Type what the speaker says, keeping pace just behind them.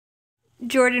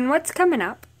Jordan, what's coming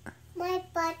up? My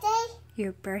birthday.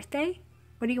 Your birthday?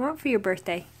 What do you want for your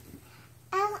birthday?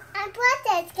 My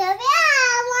birthday's gonna be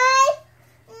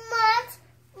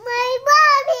my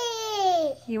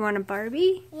Barbie. You want a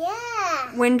Barbie?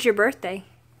 Yeah. When's your birthday?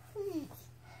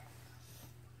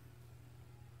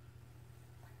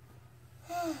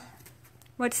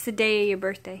 What's the day of your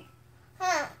birthday?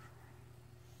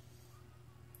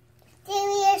 Give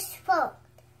me your phone.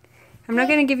 I'm not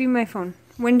going to give you my phone.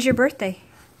 When's your birthday?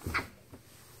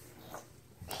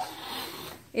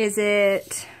 Is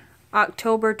it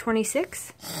October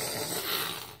 26th?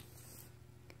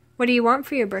 What do you want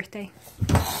for your birthday?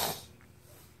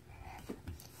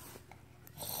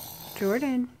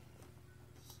 Jordan.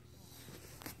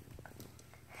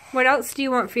 What else do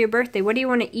you want for your birthday? What do you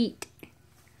want to eat?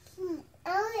 I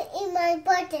want to eat my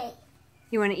birthday.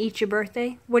 You want to eat your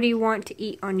birthday? What do you want to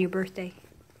eat on your birthday?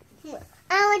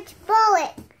 I want to blow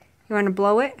it. You want to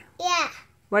blow it? Yeah.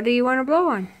 What do you want to blow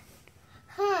on?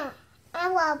 I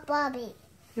want Barbie.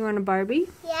 You want a Barbie?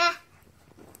 Yeah.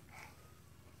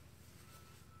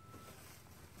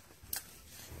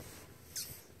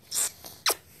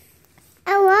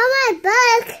 I want my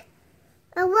book.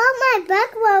 I want my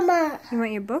book, Mama. You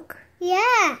want your book?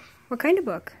 Yeah. What kind of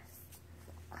book?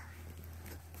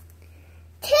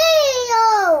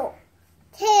 Tail.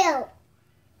 Tail.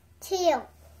 Tail.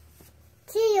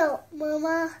 Tail,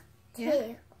 Mama. Tail.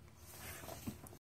 Yeah.